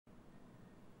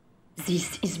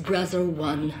This is Brother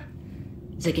One,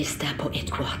 the Gestapo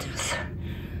headquarters.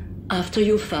 After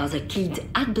your father killed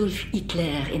Adolf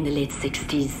Hitler in the late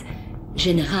 60s,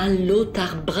 General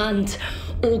Lothar Brandt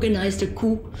organized a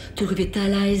coup to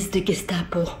revitalize the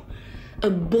Gestapo. A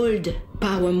bold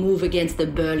power move against the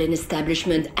Berlin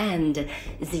establishment and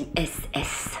the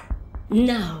SS.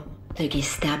 Now, the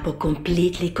Gestapo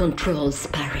completely controls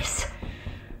Paris.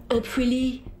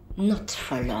 Hopefully, not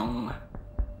for long.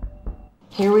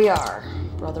 Here we are,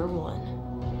 Brother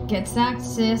One. Get sacked,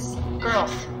 sis.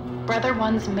 Girls, Brother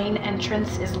One's main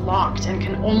entrance is locked and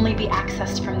can only be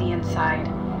accessed from the inside.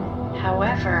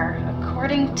 However,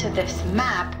 according to this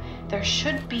map, there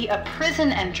should be a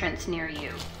prison entrance near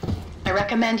you. I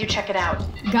recommend you check it out.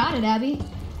 Got it, Abby.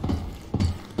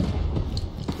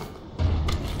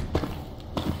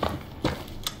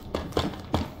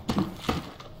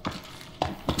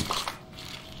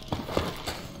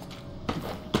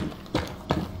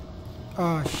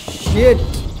 Oh shit!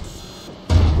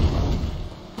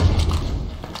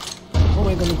 How am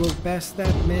I gonna go past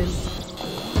that, man?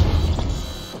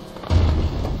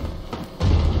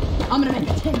 I'm gonna make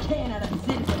a tin can out of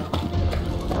Citadel.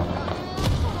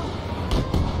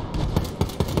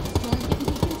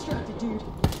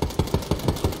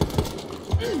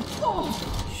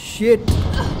 Shit!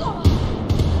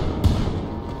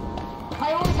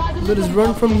 Let us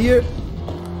run from here.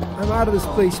 I'm out of this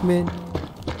place, man.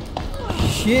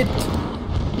 Shit!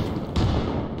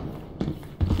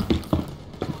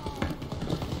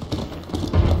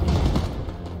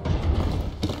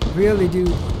 Really,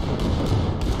 dude?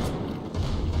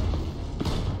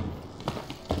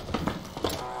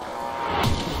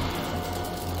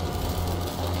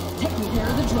 Taking care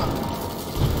of the drum.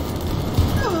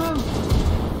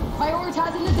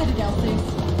 Prioritizing the Citadel, sis.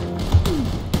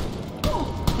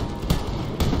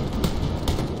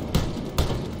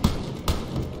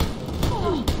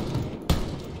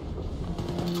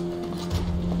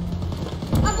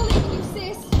 I believe in you,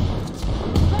 sis.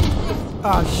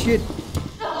 Ah, shit!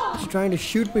 He's trying to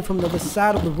shoot me from the other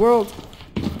side of the world.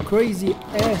 Crazy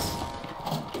ass.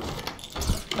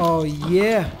 Oh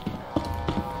yeah.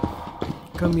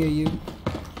 Come here, you.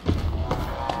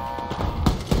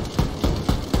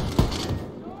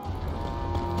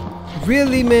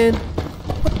 Really, man?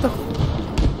 What the?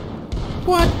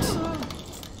 What?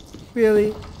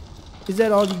 Really? Is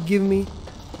that all you give me?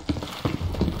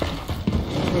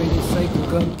 Wait, this cycle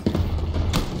gun.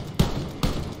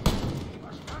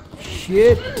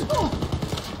 Shit.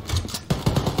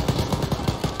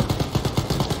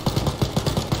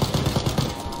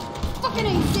 Fucking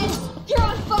A, sis. You're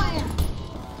on fire.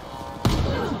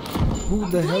 Who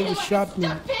the hell just shot me?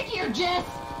 Stop pick here, Jess.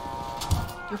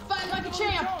 You're fighting like a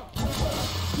champ.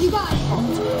 You got it.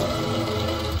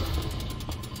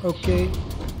 Okay.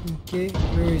 Okay.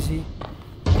 Where is he?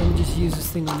 Let me just use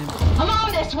this thing on him. I'm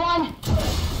on this one.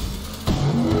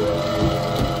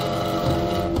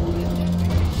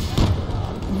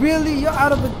 Really? You're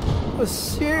out of it? Oh,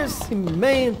 seriously,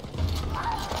 man.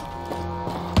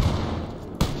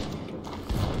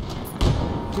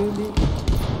 Really?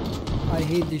 I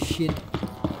hate this shit.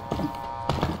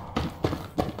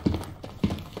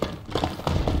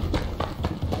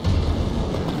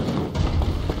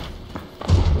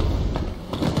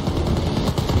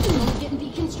 Getting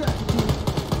deconstructed.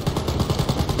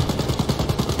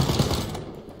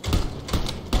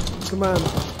 Come on.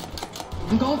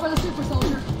 I'm going for the super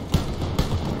soldier.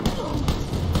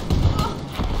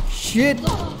 Shit. You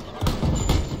can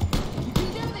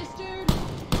do this, dude.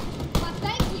 Well,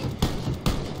 thank you.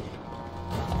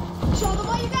 Show them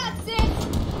what you got, sis.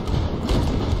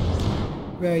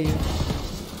 Where are you?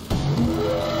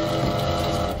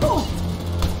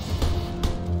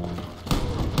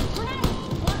 Grenade!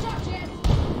 Watch out, Jess.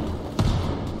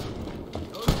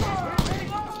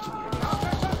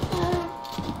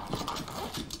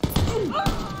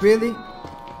 Really?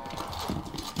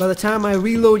 By the time I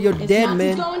reload, you're dead, Nazis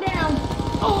man. going down.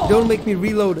 Don't make me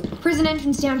reload it. Prison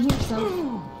entrance down here, so.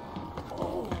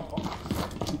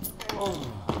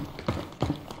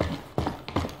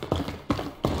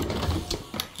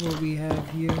 What we have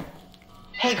here?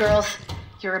 Hey girls,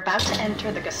 you're about to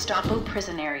enter the Gestapo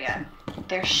prison area.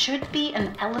 There should be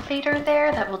an elevator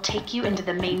there that will take you into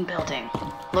the main building.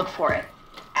 Look for it.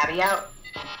 Abby out.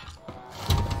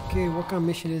 Okay, what kind of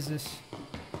mission is this?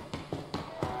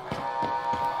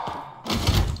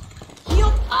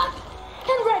 Healed up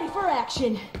and ready for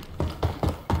action.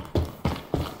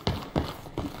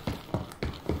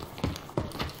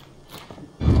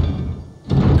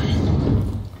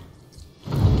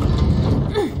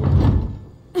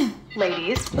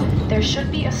 Ladies, there There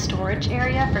should be a storage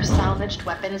area for salvaged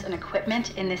weapons and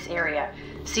equipment in this area.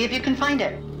 See if you can find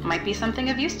it. Might be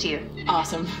something of use to you.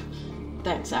 Awesome.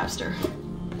 Thanks, Abster.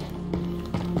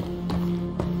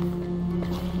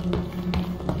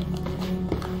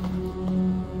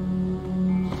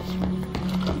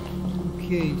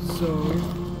 Okay, so...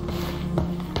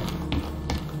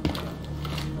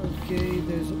 Okay,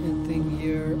 there's anything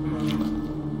here.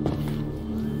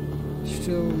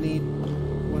 Still need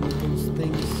one of those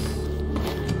things.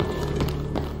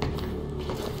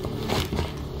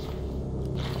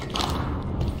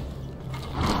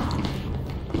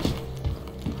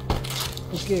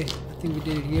 Okay, I think we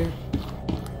did it here.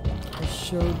 It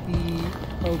shall be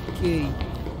okay.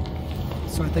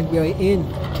 So I think we are in.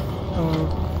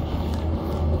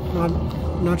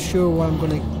 Not sure what I'm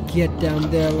gonna get down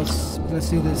there. Let's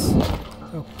do this.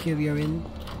 Okay, we are in.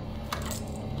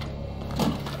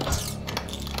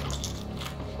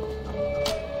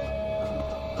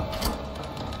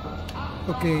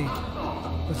 Okay,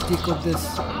 let's decode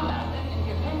this.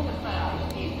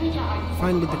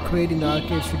 Finally, the crate in the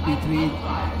arcade should be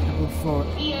 3/4.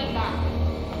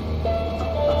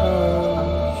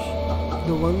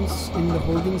 The ones in the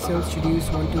holding cells should use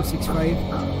 1265.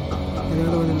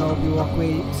 Another one in the lobby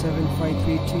walkway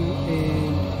 7532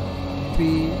 and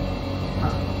 3.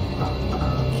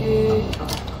 Okay.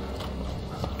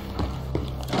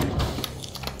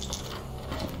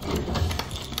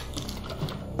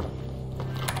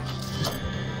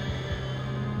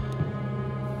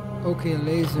 Okay,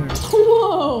 laser.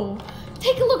 Whoa!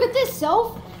 Take a look at this,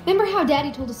 Soph! Remember how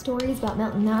Daddy told us stories about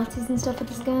mountain Nazis and stuff with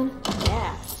this gun?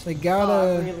 Yeah. So I got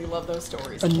I really love those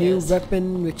stories. a new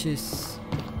weapon, which is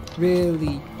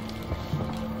really...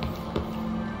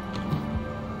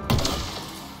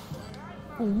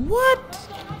 What?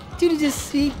 Did you just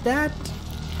see that?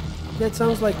 That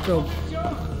sounds like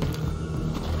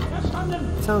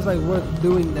sounds like worth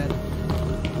doing that.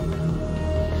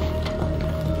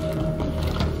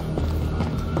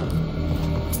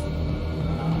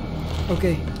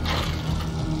 Okay.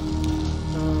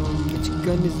 Which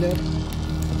gun is that?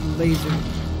 Laser.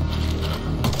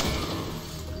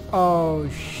 Oh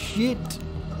shit.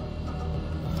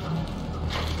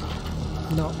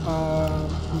 No,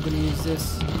 I'm gonna use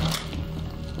this.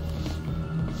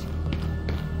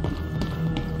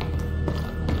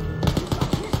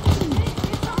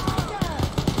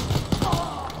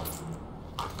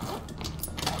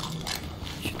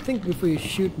 You should think before you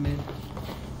shoot, man.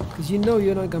 Because you know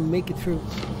you're not gonna make it through.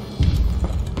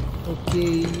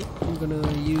 Okay, I'm gonna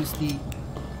use the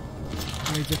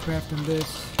laser craft on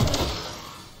this.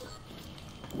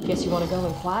 Guess you want to go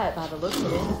and fly it by the looks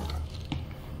of it.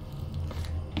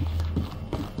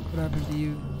 What happened to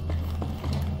you?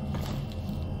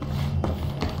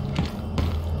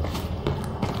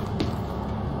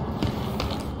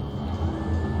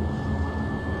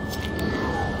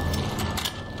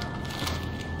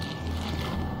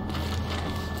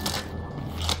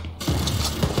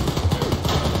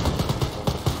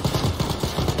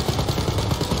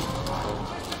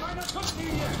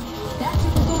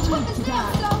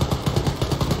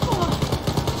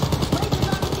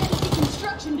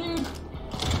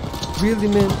 Really,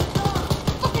 man?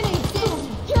 Fucking exist!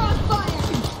 You're on fire!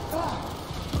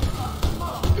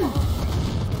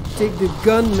 Take the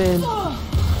gun, man.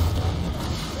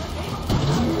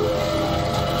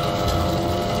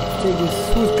 Take this.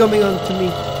 Who's coming on to me?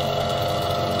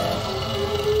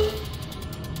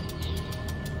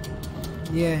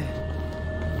 Yeah.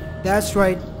 That's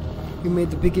right. You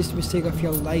made the biggest mistake of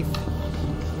your life.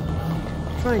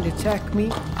 Trying to attack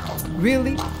me?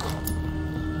 Really?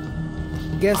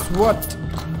 Guess what?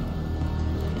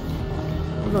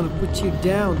 I'm gonna put you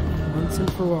down once and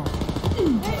for all.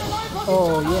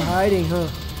 Oh, you're hiding, huh?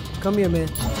 Come here, man.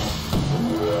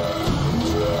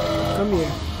 Come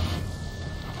here.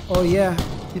 Oh yeah.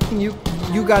 You think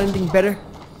you got anything better?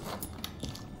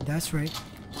 That's right.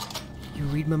 You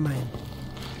read my mind.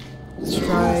 Let's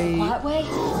try. That way?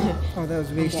 Oh, that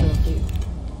was waste of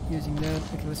using that.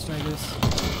 Okay, let's try this.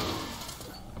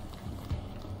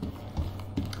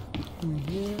 In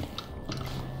here.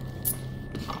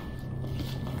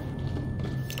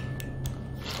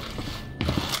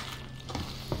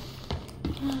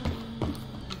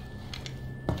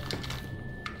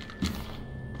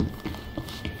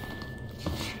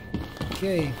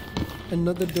 Okay,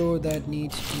 another door that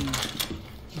needs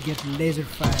to get laser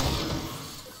fired.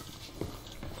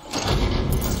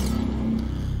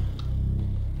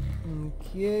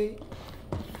 Okay,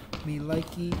 me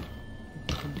likey.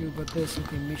 What I can do about this?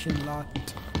 Okay, mission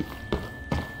locked.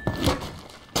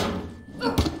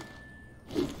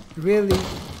 Really?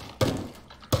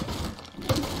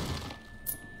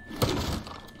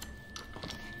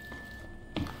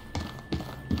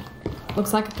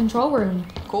 Looks like a control room.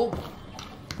 Cool.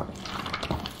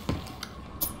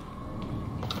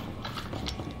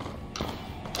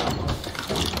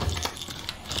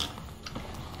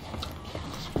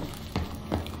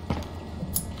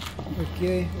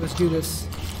 Okay, let's do this.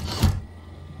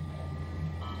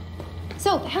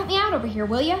 So, help me out over here,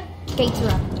 will ya? Gates are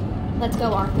up. Let's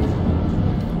go, Arthur.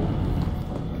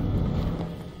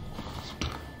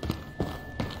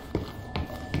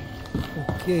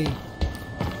 Okay.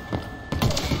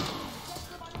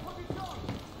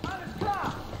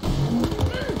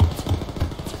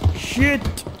 Shit!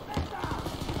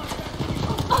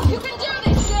 Oh, you can do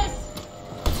this, Jess!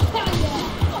 Hell yeah!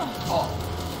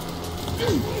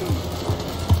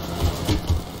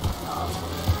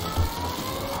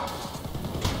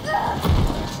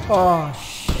 Oh,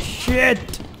 shit!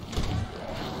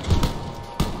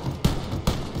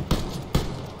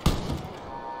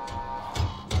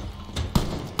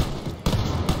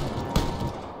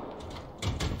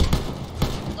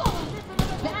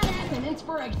 Badass and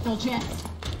inspirational, Jess.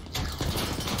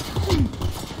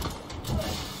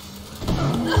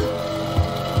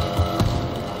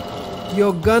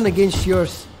 Your gun against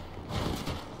yours.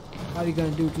 How are you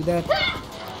gonna do to that?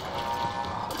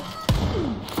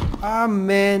 Ah,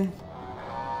 man.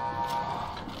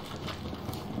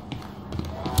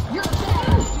 You're a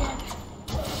badass, Jess.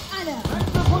 I know.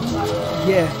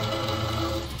 Yeah.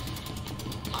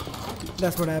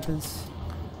 That's what happens.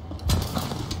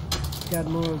 Got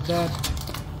more of that.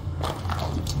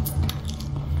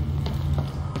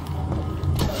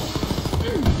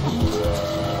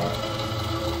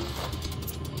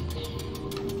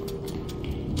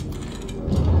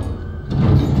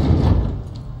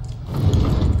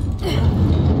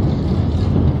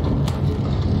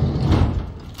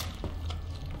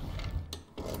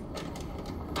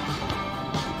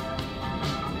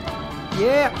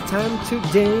 Yeah, time to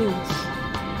dance.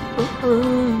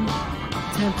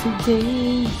 Time to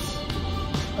dance.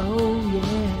 Oh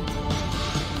yeah.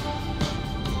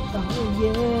 Oh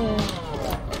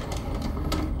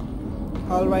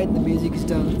yeah. All right, the music is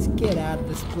done. Let's get out of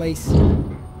this place.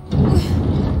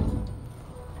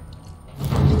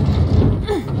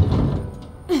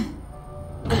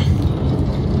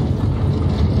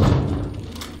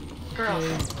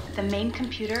 Girls, the main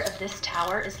computer of this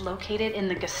tower is located in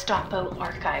the Gestapo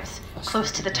archives,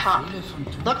 close to the top.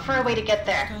 Look for a way to get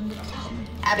there.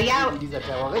 Abby out!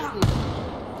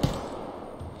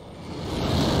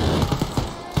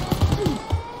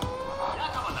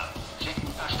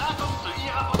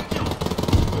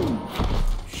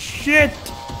 Shit!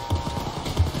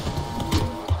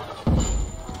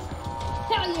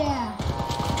 Hell yeah!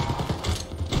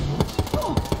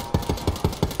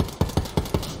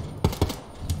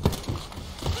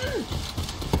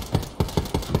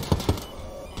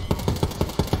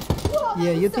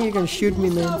 Yeah, you think you can shoot me,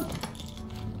 man?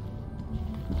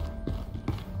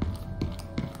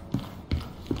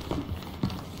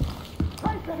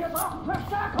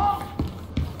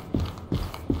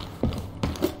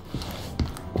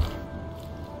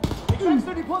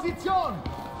 Wechsel die Position!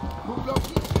 Du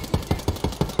blockierst.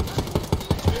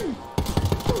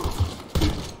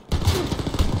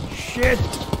 Shit!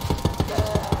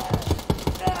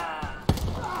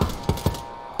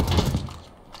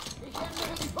 Ich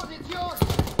ändere die Position!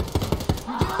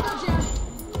 You're doing good, Jess.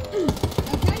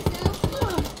 Okay,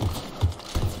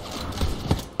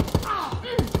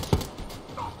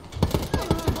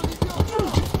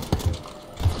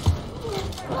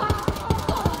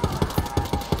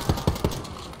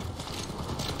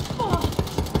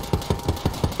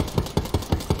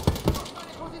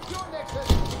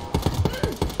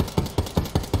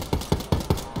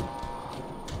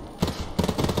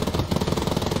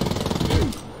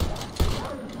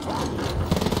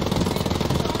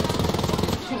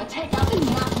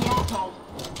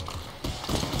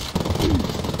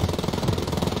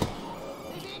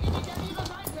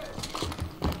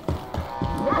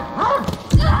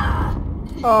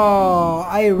 Oh,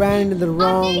 I ran into the I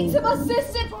wrong. need some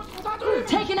assistance!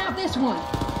 taking out this one.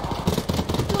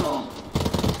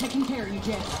 Taking care of you,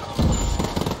 Jess.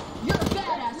 You're a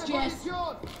badass, Jess.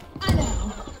 I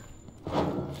know.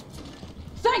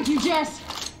 Thank you, Jess.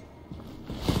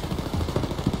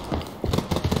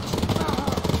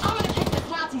 I'm gonna kick this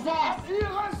Nazi's ass.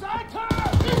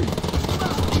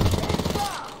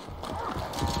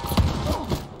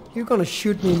 You're gonna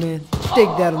shoot me, man. Take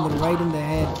that on the right in the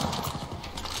head.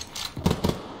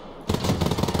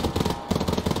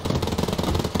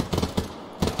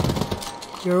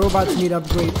 Your robots need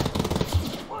upgrade.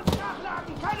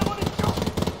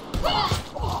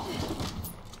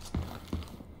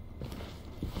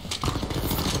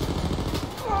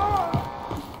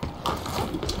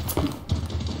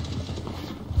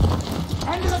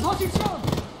 Position!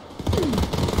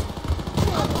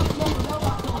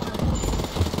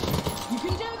 You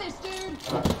can do this, dude!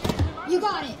 You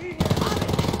got it!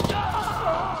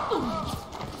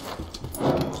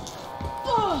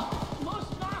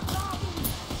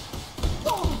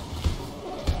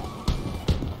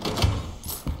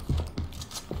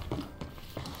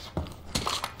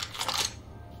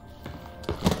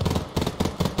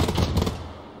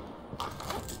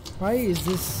 Why is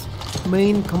this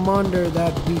main commander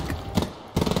that weak?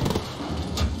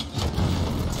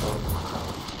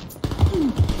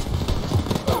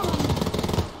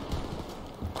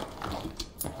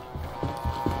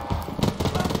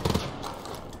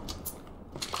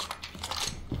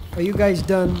 Are you guys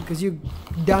done? Because you're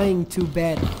dying too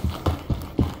bad.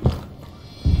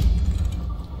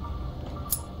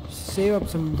 Save up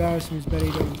some embarrassments, better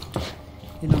you don't,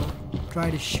 you know,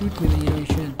 try to shoot me when you know you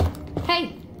shouldn't.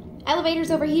 Hey,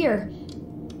 elevator's over here.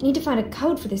 Need to find a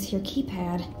code for this here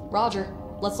keypad. Roger.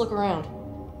 Let's look around.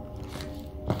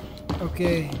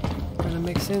 Okay, kinda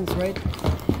makes sense, right?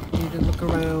 Need to look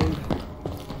around.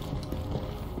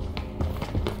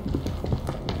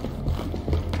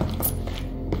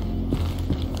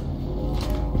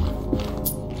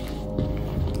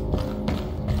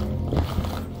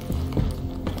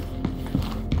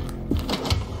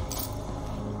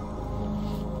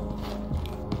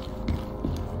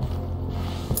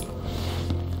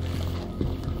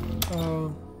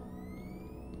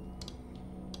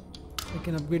 I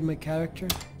can upgrade my character.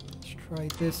 Let's try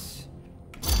this.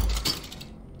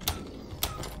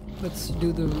 Let's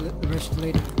do the rest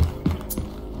later.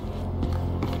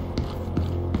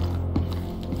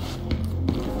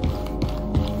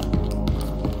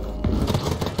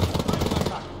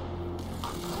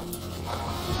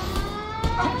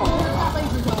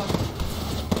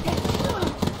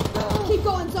 Keep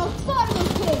going, Zoe. Slaughter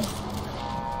those kids!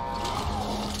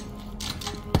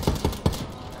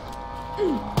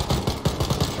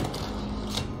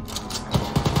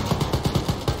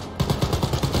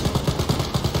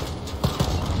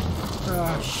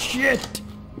 Shit!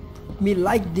 Me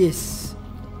like this.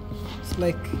 It's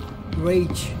like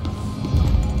rage.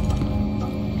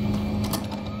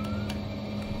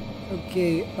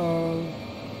 Okay,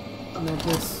 not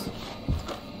this.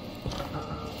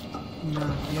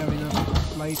 No, we have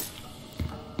enough light.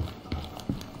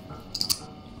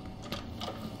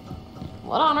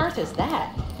 What on earth is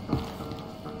that?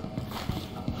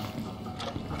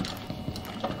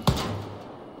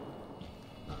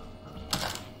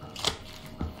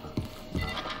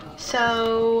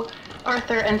 So,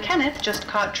 Arthur and Kenneth just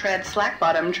caught Tread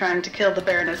Slackbottom trying to kill the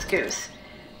Baroness Goose.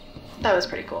 That was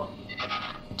pretty cool.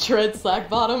 Tread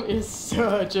Slackbottom is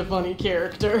such a funny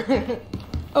character.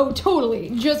 Oh, totally.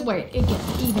 Just wait. It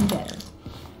gets even better.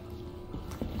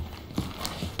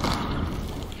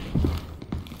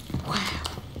 Wow.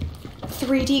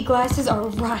 3D glasses are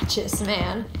righteous,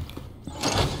 man.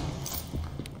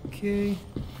 Okay,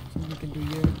 something we can do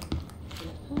here.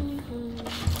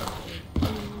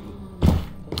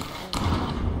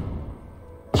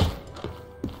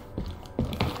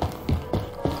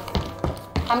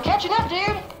 I'm catching up,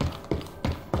 dude.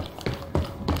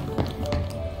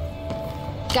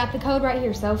 Got the code right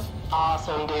here, Soph.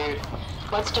 Awesome, dude.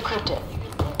 Let's decrypt it.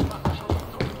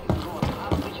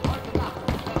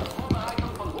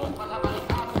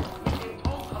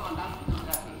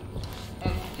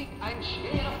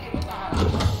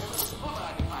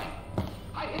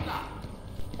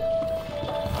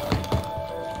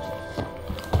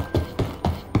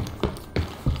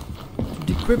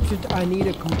 To decrypt it, I need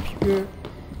a computer,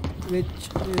 which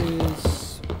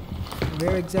is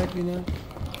where exactly now?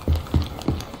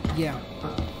 Yeah.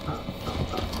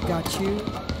 Got you.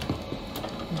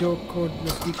 Door code,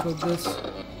 let's decode this.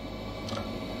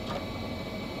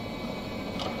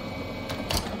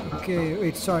 Okay,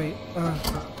 wait, sorry.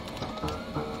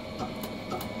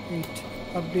 Wait,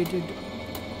 updated.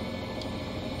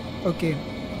 Okay,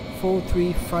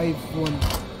 4351.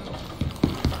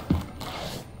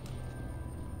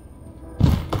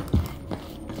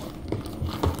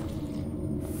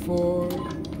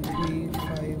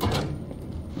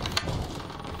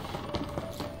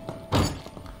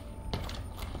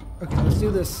 Okay, let's do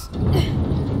this.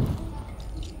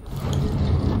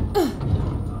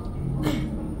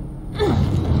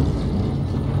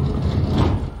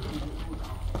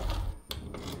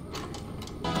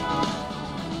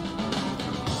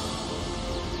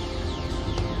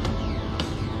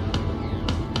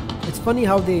 It's funny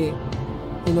how they,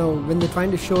 you know, when they're trying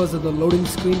to show us the loading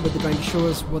screen, but they're trying to show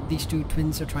us what these two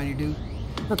twins are trying to do.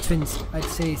 Not twins, I'd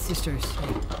say sisters.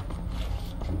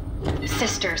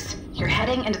 Sisters, you're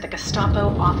heading into the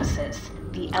Gestapo offices.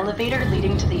 The elevator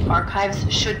leading to the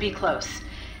archives should be close.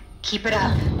 Keep it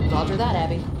up. Roger that,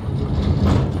 Abby.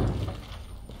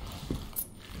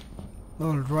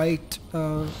 All right.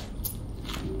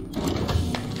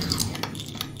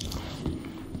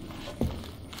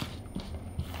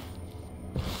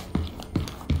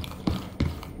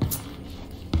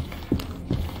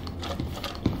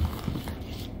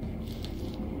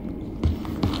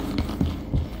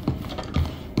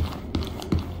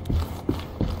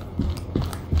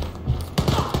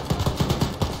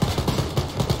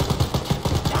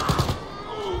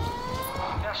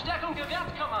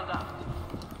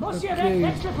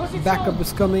 Okay, backup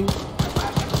is coming.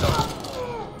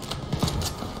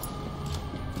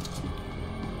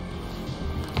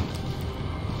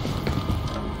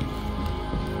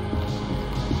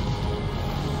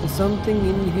 There's something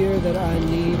in here that I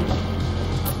need.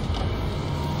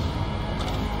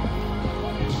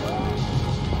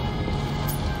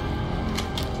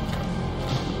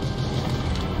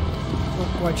 Not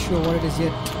quite sure what it is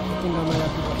yet. I think I might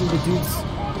have to kill the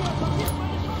dudes.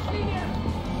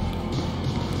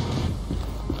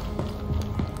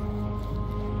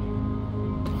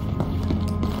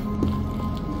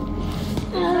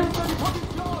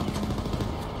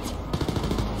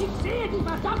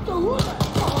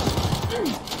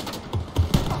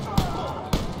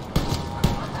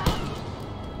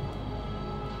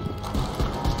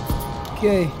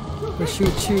 Okay, let's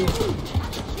shoot you.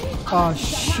 Oh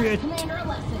shit.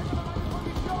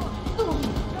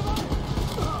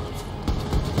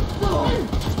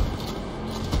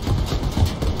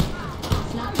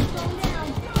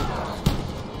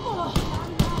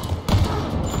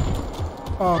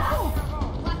 Oh.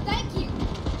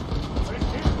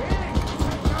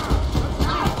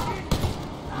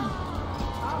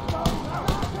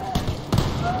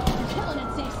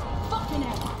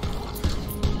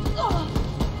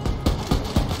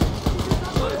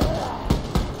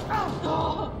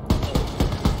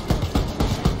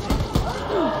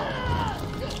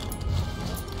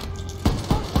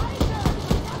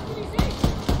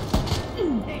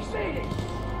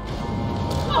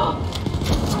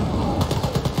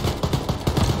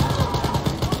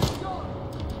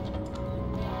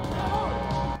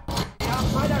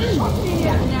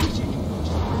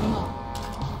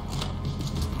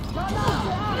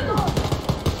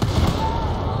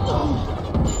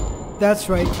 That's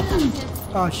right.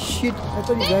 Oh shit, I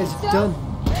thought you guys were done.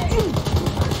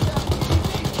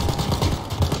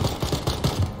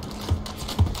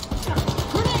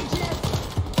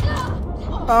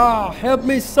 Ah, help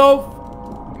me, Soph!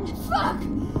 Fuck!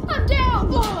 I'm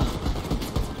down!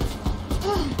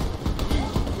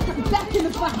 Back in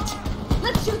the fight!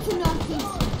 Let's shoot some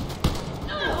Nazis!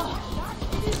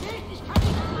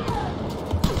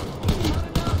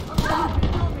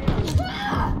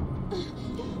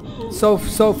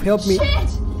 Soph, help me. Shit!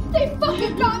 They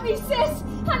fucking got me, sis!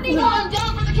 I need I'm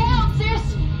down for the count,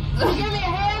 sis! Can you give me a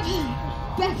hand?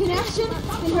 back in action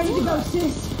and ready to go,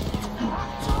 sis.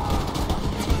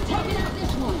 Taking out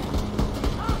this one.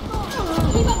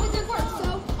 Keep up with your work,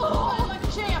 so. Oh, like a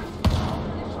champ.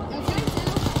 Okay,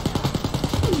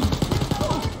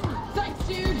 Thanks,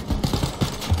 dude.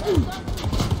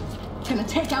 Gonna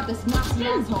take out this Nazi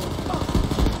asshole.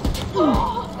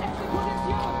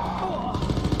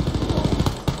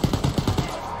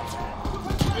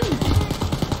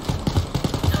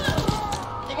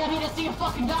 See a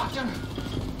fucking doctor.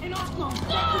 In Ordnung.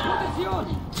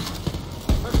 Position.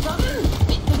 Verstanden?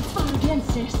 It's fun again,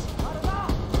 sis. I'm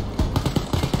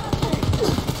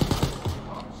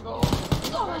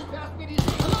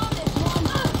on this one.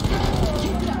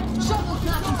 Keep it up. Shove those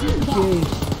Nazis in the box.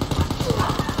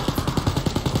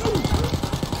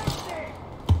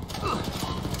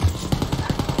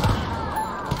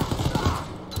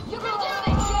 You can do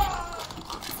this, Jess.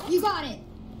 you got it.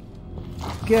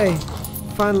 Okay,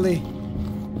 finally.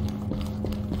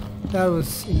 That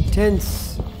was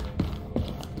intense.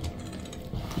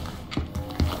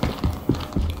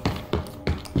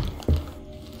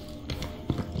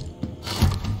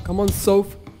 Come on,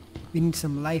 Soph. We need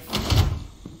some life.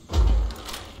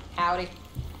 Howdy.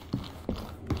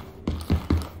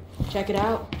 Check it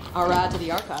out. Our ride to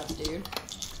the archives, dude.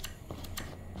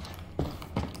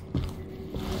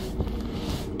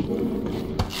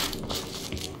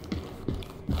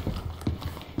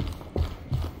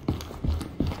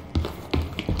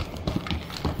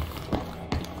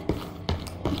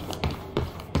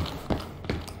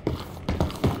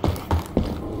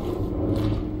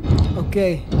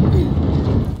 Okay,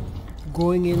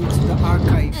 going into the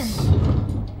archives.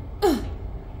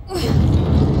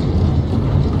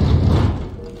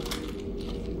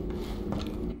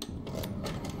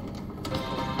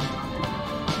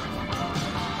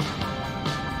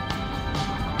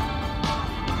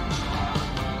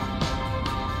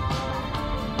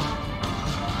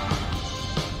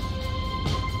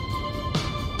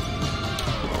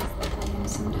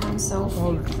 Soph.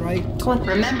 All right. Come on.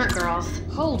 Remember, girls,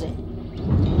 Hold it.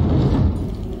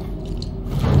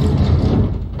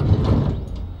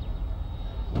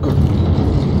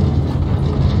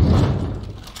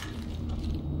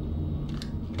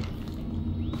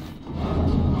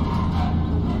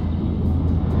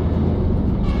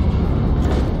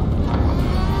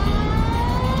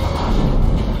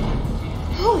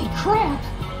 Holy crap!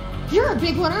 You're a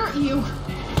big one, aren't you?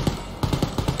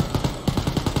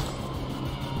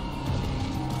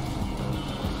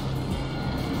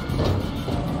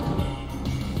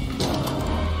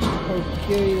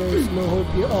 Okay, there's no hope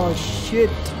here. Oh shit.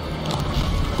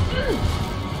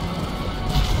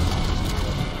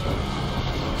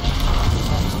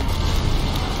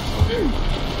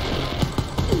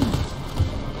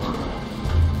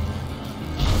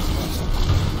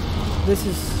 This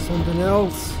is something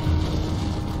else.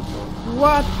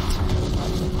 What?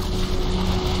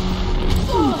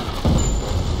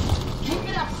 Keep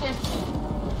it up, sis.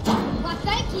 Well,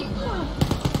 thank you.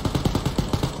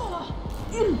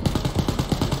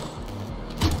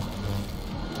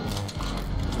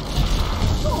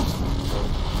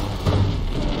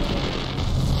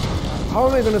 How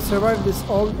am I gonna survive this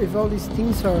all if all these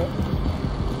things are...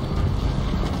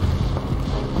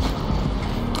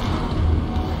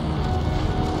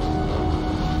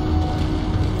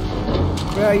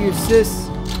 Where are you, sis?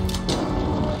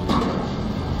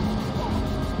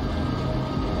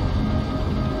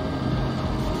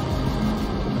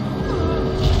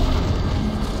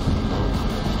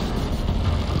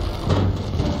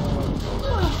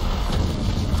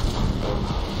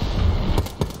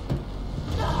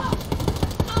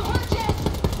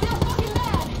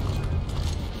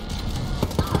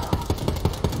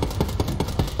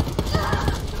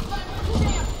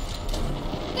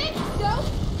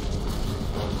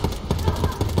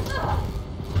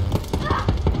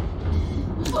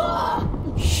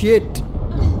 Shit!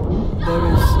 There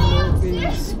is no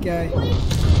this guy.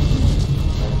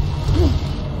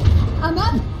 I'm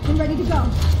up and ready to go.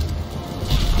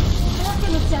 Back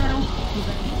in the saddle. You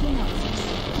better be clean up, sis.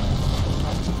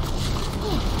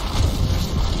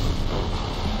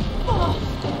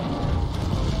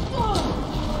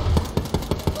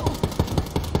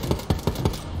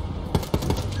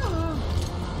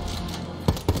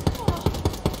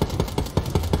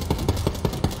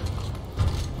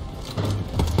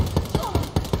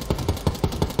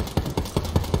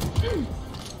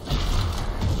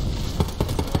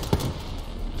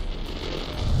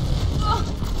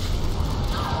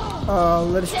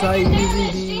 Let's try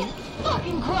using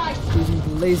Fucking Christ!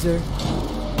 the laser. You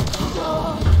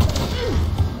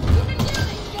can do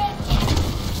this, sis!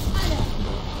 I know.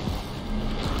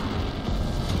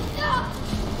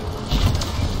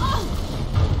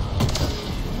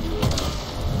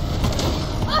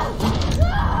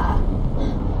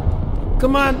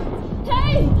 Come on!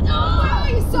 Hey! Where are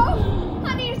you, Soph?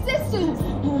 I need assistance.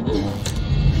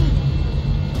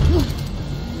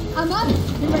 I'm up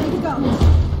and ready to go.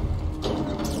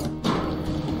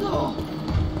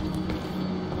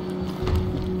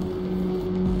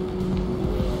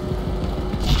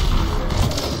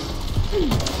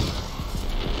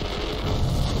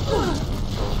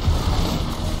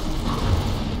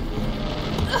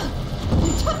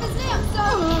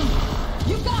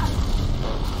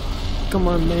 Come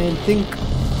on, man, think.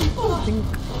 Think.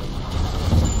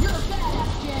 You're a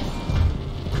badass, Jess.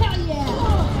 Hell yeah!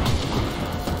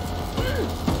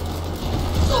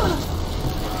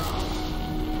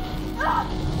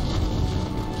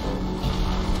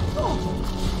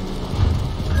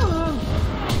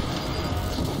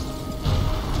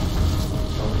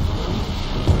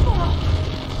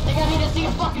 Think I need to see a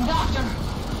fucking doctor.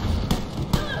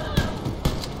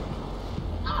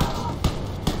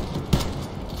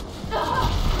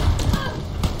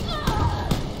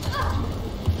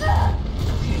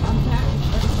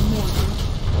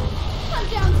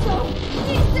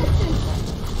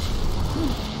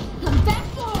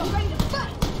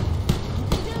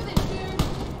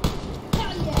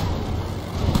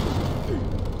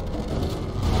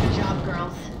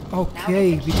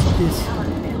 Okay, we did this.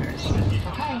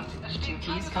 Okay, 2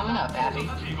 keys coming up, Abby.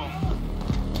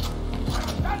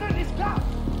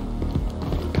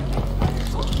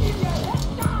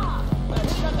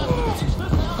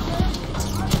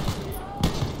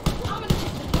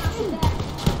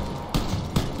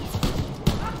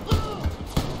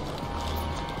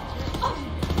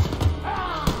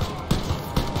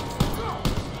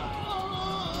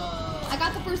 I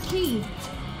got the first key.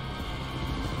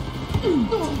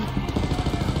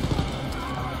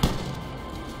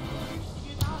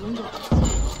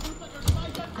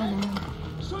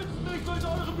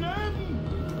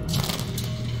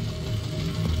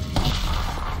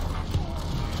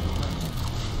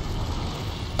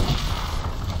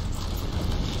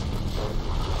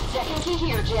 Second key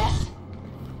here, Jess.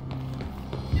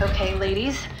 Okay,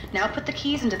 ladies. Now put the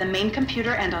keys into the main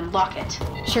computer and unlock it.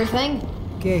 Sure thing.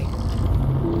 Okay.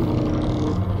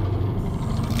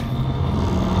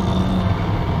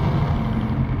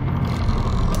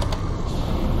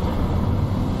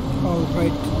 All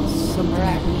right. Something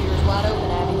happened. Computer's wide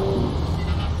open, Abby.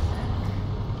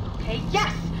 Okay,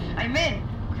 yes! I'm in!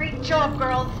 Great job,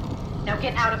 girls! Now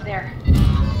get out of there.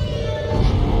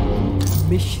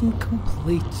 Mission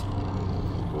complete.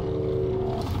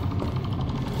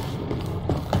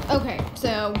 Okay,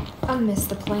 so I miss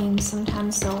the plains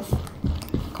sometimes, so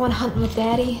going hunting with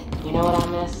Daddy. You know what I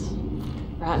miss?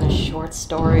 Writing a short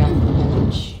story on the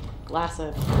porch. Glass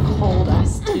of cold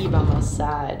iced tea by my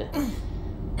side.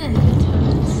 Good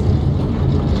times.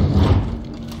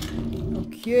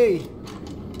 Okay.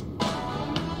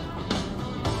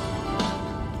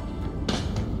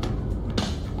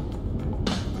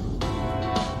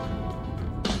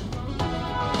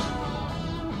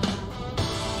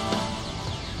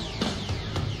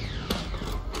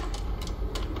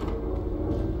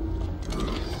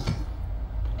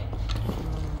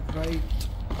 Right.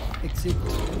 Exit.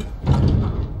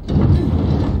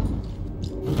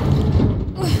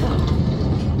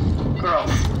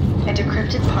 Girls, I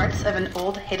decrypted parts of an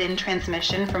old hidden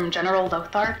transmission from General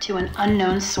Lothar to an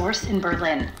unknown source in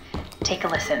Berlin. Take a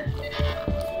listen.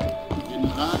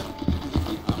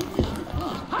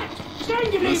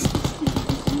 Stehen geblieben!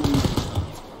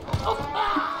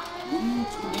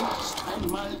 Zunächst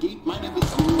einmal geht meine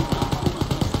Beziehung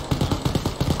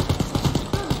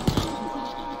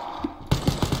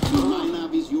in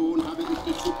meiner Vision habe ich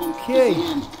die Zukunft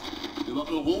gesehen. Über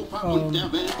Europa und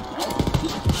der Welt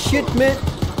braucht Shit, man.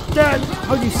 Dad,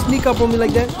 how do you sneak up on me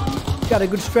like that? Got a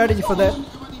good strategy for that.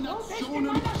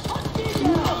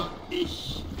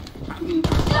 ich kann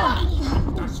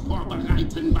das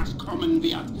vorbereiten, was kommen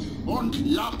wird. Und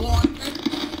Labor.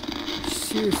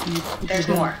 Seriously, you put me There's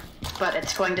down. more, but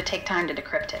it's going to take time to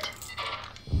decrypt it.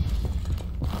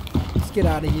 Let's get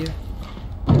out of here.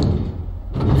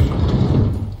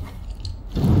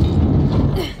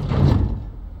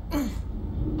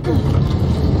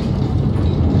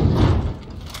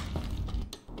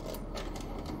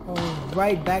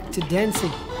 Alright, back to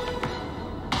dancing.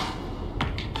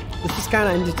 This is kind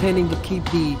of entertaining to keep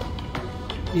the,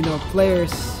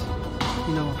 players,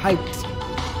 hyped.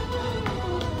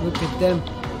 Look at them.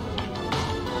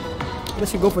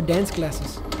 Let's go for dance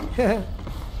classes. I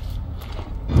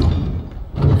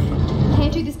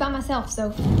can't do this by myself, so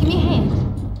give me a hand.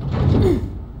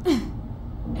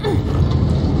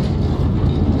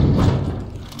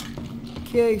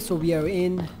 Okay, so we are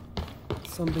in.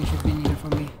 Something should be needed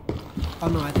from me. Oh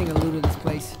no, I think I looted this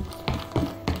place.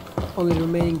 Only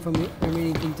remaining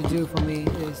thing to do for me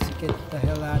is to get the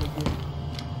hell out of here.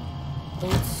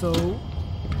 Also,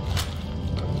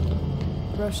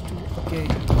 rush to. Okay.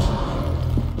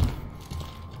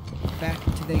 Back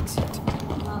to the exit.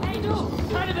 Hey du!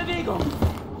 Keine Bewegung!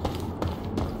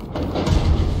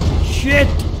 Shit!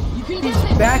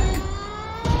 He's back!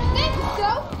 Thanks,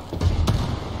 go!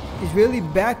 He's really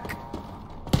back.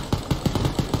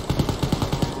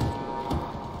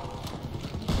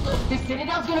 This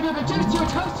Citadel's gonna be reduced to a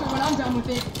toaster when I'm done with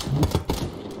it.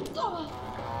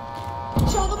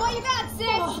 Show them what you got,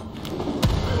 sis!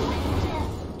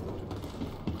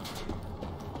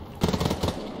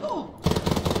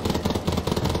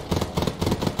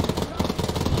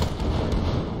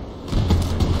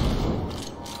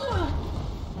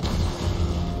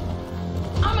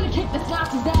 I'm gonna kick this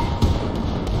Nazi's ass.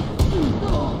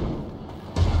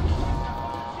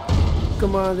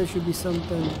 Come on, there should be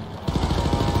something.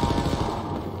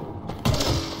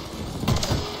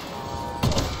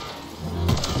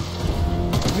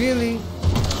 Really? You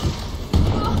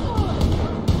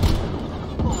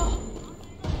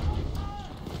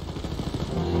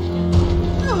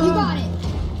got it!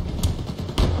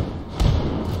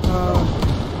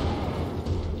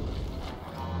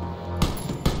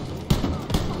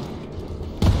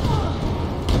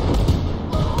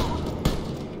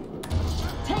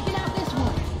 Taking out this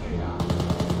one.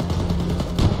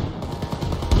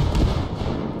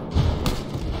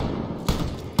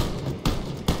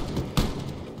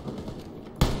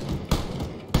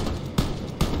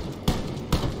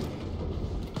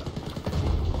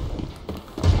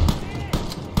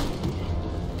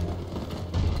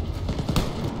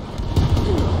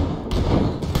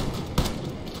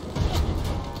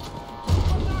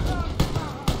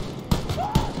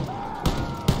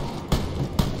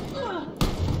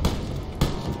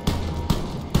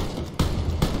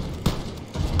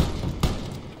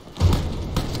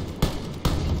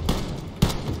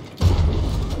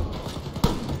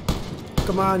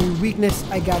 Come on, you weakness,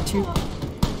 I got you.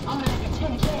 I'm gonna make a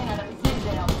tin can out of his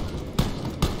Zinzale.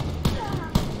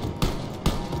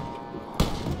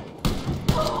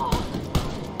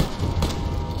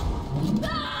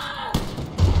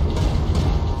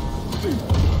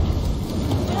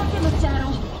 Back in the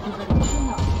saddle. I'm ready to hang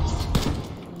up.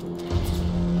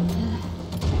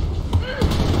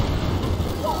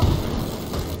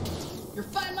 You're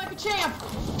fighting like a champ.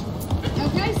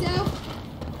 Okay, so.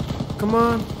 Come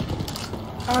on.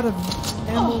 Out of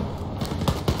ammo.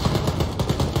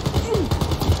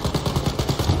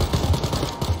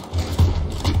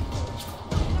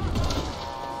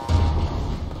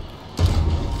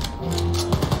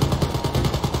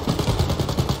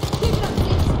 Keep it up,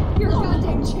 sis. You're a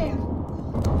goddamn champ.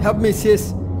 Help me,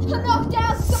 sis. I knocked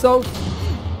out So.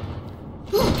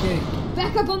 Okay.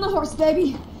 Back up on the horse,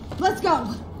 baby. Let's go.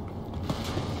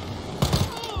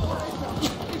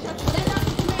 Send out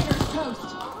the commander's post.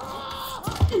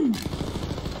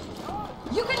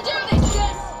 You can do this,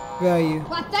 sis! Where are you?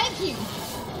 Why, thank you.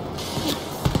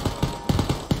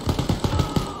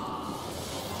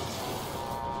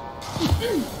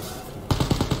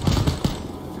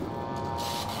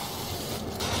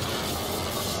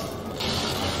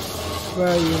 Where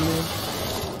are you, man?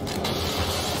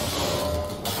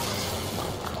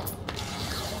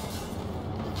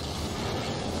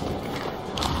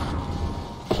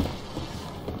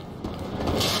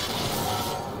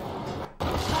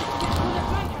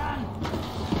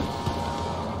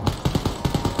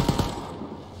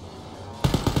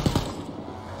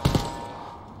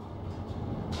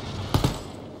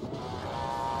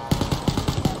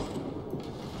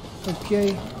 Okay,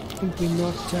 I think we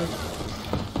knocked out.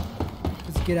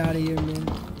 Let's get out of here, man.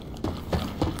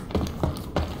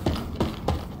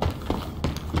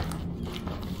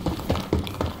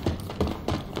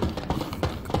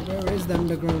 Where is the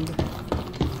underground?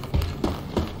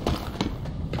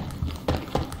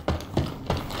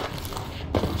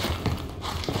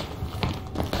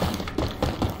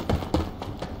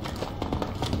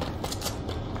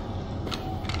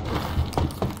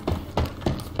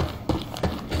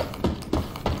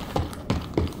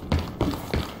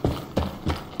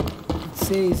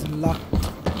 Says locked.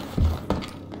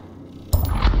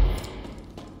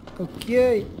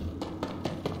 Okay.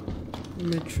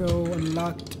 Metro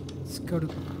unlocked. Let's go to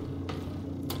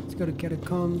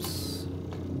catacombs.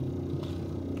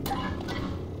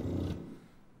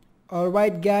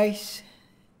 Alright guys.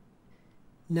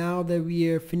 Now that we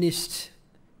are finished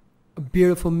a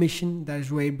beautiful mission, that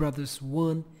is Raid Brothers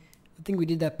 1. I think we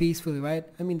did that peacefully, right?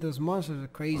 I mean, those monsters are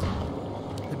crazy.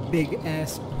 The big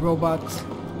ass robots.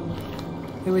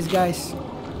 Anyways guys,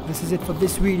 this is it for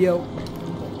this video.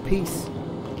 Peace.